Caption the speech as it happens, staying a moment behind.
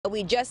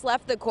We just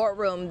left the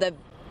courtroom. The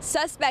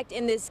suspect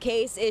in this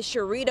case is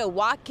Shiina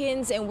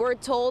Watkins, and we're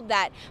told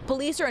that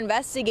police are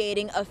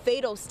investigating a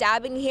fatal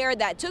stabbing here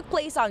that took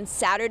place on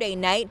Saturday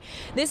night.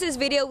 This is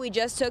video we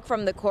just took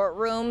from the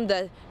courtroom.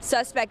 The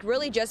suspect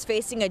really just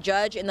facing a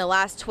judge in the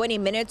last 20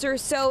 minutes or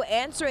so,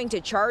 answering to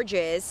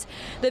charges.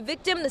 The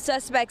victim, the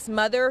suspect's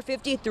mother,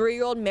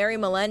 53-year-old Mary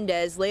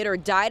Melendez, later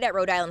died at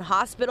Rhode Island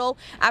Hospital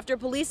after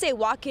police say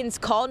Watkins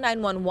called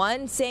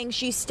 911 saying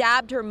she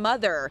stabbed her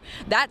mother.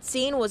 That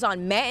scene was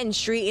on Manton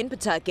Street in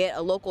Pawtucket,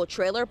 a local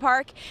trailer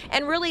park,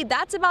 and really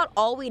that's about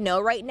all we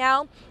know right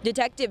now.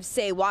 Detectives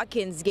say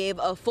Watkins gave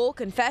a full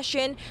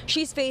confession.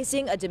 She's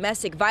facing a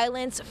domestic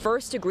violence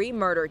first-degree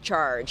murder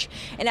charge.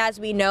 And as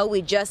we know,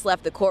 we just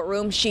left the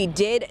courtroom. She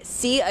did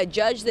see a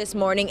judge this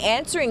morning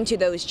answering to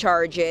those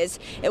charges.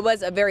 It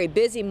was a very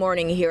busy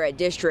morning here at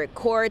District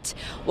Court.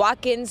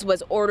 Watkins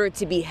was ordered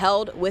to be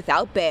held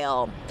without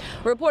bail.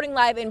 Reporting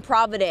live in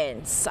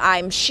Providence,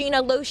 I'm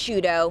Shiina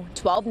LoSciuto,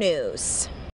 12 News.